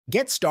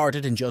Get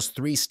started in just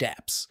 3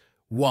 steps.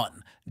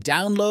 1.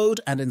 Download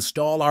and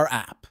install our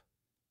app.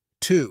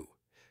 2.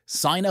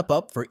 Sign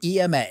up for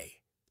EMA.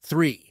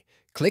 3.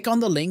 Click on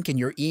the link in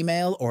your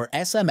email or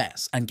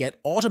SMS and get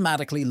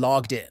automatically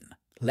logged in.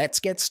 Let's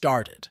get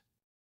started.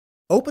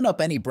 Open up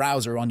any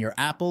browser on your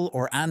Apple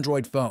or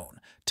Android phone.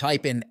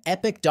 Type in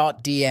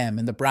epic.dm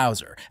in the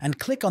browser and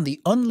click on the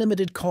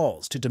Unlimited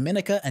Calls to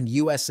Dominica and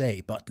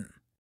USA button.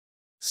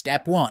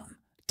 Step 1.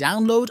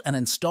 Download and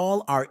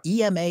install our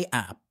EMA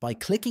app by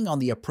clicking on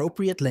the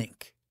appropriate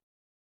link.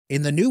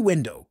 In the new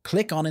window,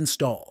 click on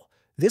Install.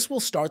 This will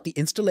start the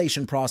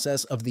installation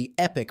process of the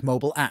Epic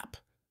mobile app.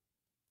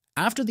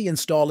 After the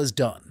install is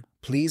done,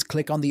 please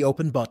click on the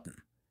Open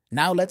button.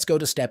 Now let's go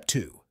to Step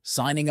 2,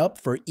 signing up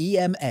for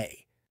EMA.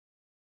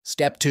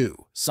 Step 2,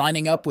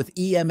 signing up with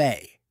EMA.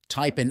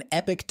 Type in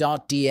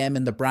epic.dm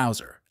in the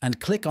browser and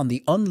click on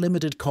the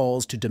Unlimited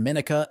Calls to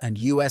Dominica and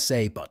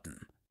USA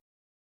button.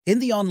 In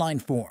the online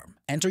form,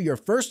 enter your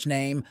first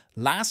name,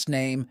 last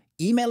name,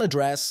 email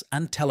address,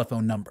 and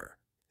telephone number.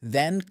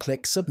 Then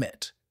click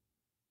Submit.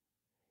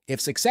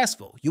 If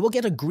successful, you will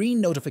get a green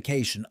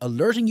notification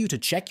alerting you to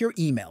check your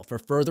email for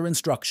further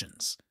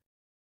instructions.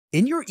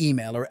 In your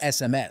email or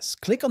SMS,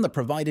 click on the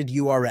provided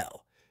URL.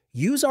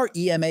 Use our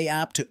EMA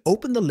app to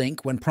open the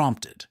link when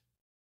prompted.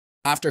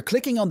 After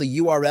clicking on the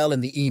URL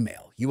in the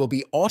email, you will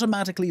be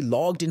automatically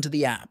logged into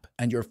the app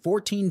and your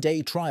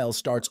 14-day trial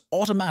starts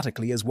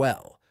automatically as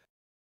well.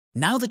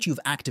 Now that you've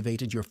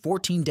activated your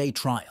 14-day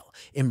trial,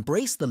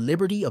 embrace the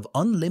liberty of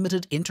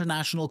unlimited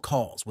international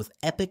calls with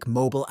Epic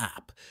mobile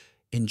app.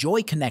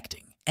 Enjoy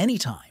connecting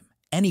anytime,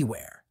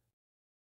 anywhere.